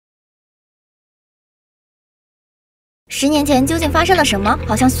10年前究竟发生了什么？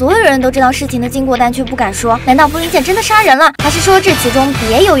好像所有人都知道事情的经过，但却不敢说。难道不灵姐真的杀人了，还是说这其中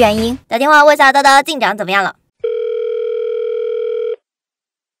别有原因？打电话问下叨叨进展怎么样了？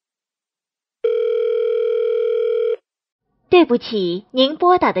对不起，您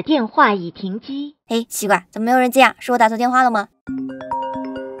拨打的电话已停机。哎，奇怪，怎么没有人接啊？是我打错电话了吗？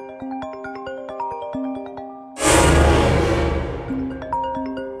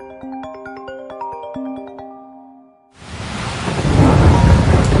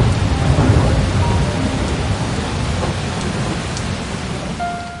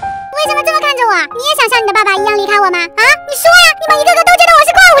为什么这么看着我？你也想像你的爸爸一样离开我吗？啊，你说呀！你们一个个都觉得我是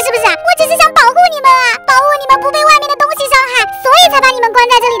怪物是不是？我只是想保护你们啊，保护你们不被外面的东西伤害，所以才把你们关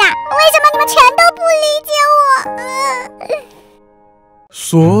在这里的。为什么你们全都不理解我？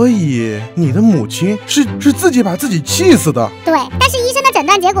所以你的母亲是自己把自己气死的？对，但是医生的诊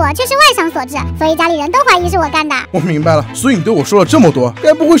断结果却是外伤所致，所以家里人都怀疑是我干的。我明白了，所以你对我说了这么多，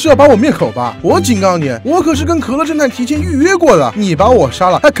该不会是要把我灭口吧？我警告你，我可是跟可乐侦探提前预约过的，你把我杀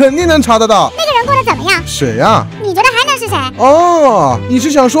了，他肯定能查得到。那个人过得怎么样？谁呀？你觉得还能是谁？哦，你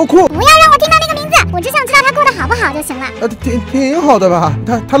是想说酷？不要让我听到那个名字，我只想知道他过得好不好就行了。挺好的吧？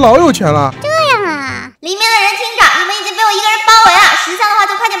他老有钱了。这样啊？里面的人听着，你们已经被我一个人包围了，识相的话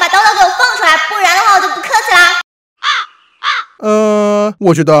就快点把叨叨给我放出来，不然的话我就不客气啦。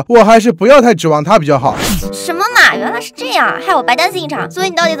我觉得我还是不要太指望他比较好。什么嘛，原来是这样，害我白担心一场。所以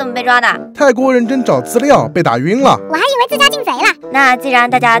你到底怎么被抓的？太过认真找资料，被打晕了。我还以为自家进贼了。那既然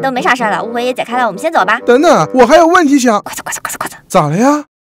大家都没啥事了，误会也解开了，我们先走吧。等等，我还有问题想。快走！咋了呀？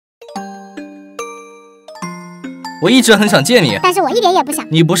我一直很想见你，但是我一点也不想。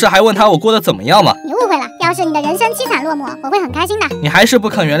你不是还问他我过得怎么样吗？你误会了，要是你的人生凄惨落寞，我会很开心的。你还是不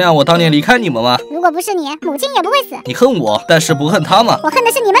肯原谅我当年离开你们吗？如果不是你，母亲也不会死。你恨我，但是不恨他吗？我恨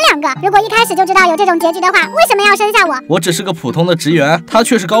的是你们两个。如果一开始就知道有这种结局的话，为什么要生下我？我只是个普通的职员，她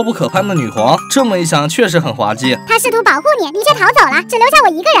却是高不可攀的女皇。这么一想，确实很滑稽。她试图保护你，你却逃走了，只留下我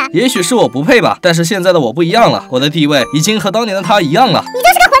一个人。也许是我不配吧，但是现在的我不一样了，我的地位已经和当年的她一样了。你就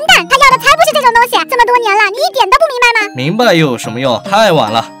是个混蛋，他要的才不是这种东西。这么多年了，你一点都不明白吗？明白又有什么用？太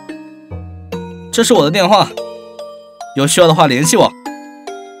晚了。这是我的电话，有需要的话联系我。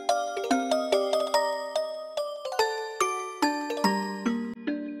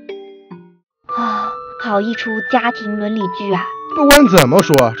好一出家庭伦理剧啊！不管怎么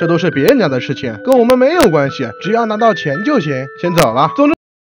说，这都是别人家的事情，跟我们没有关系，只要拿到钱就行。先走了。总之。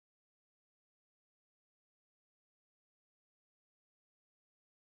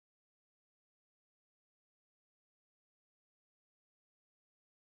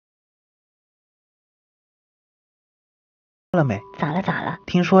了没？咋了？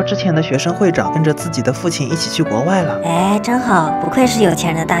听说之前的学生会长跟着自己的父亲一起去国外了。哎，真好，不愧是有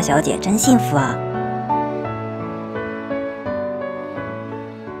钱人的大小姐，真幸福啊！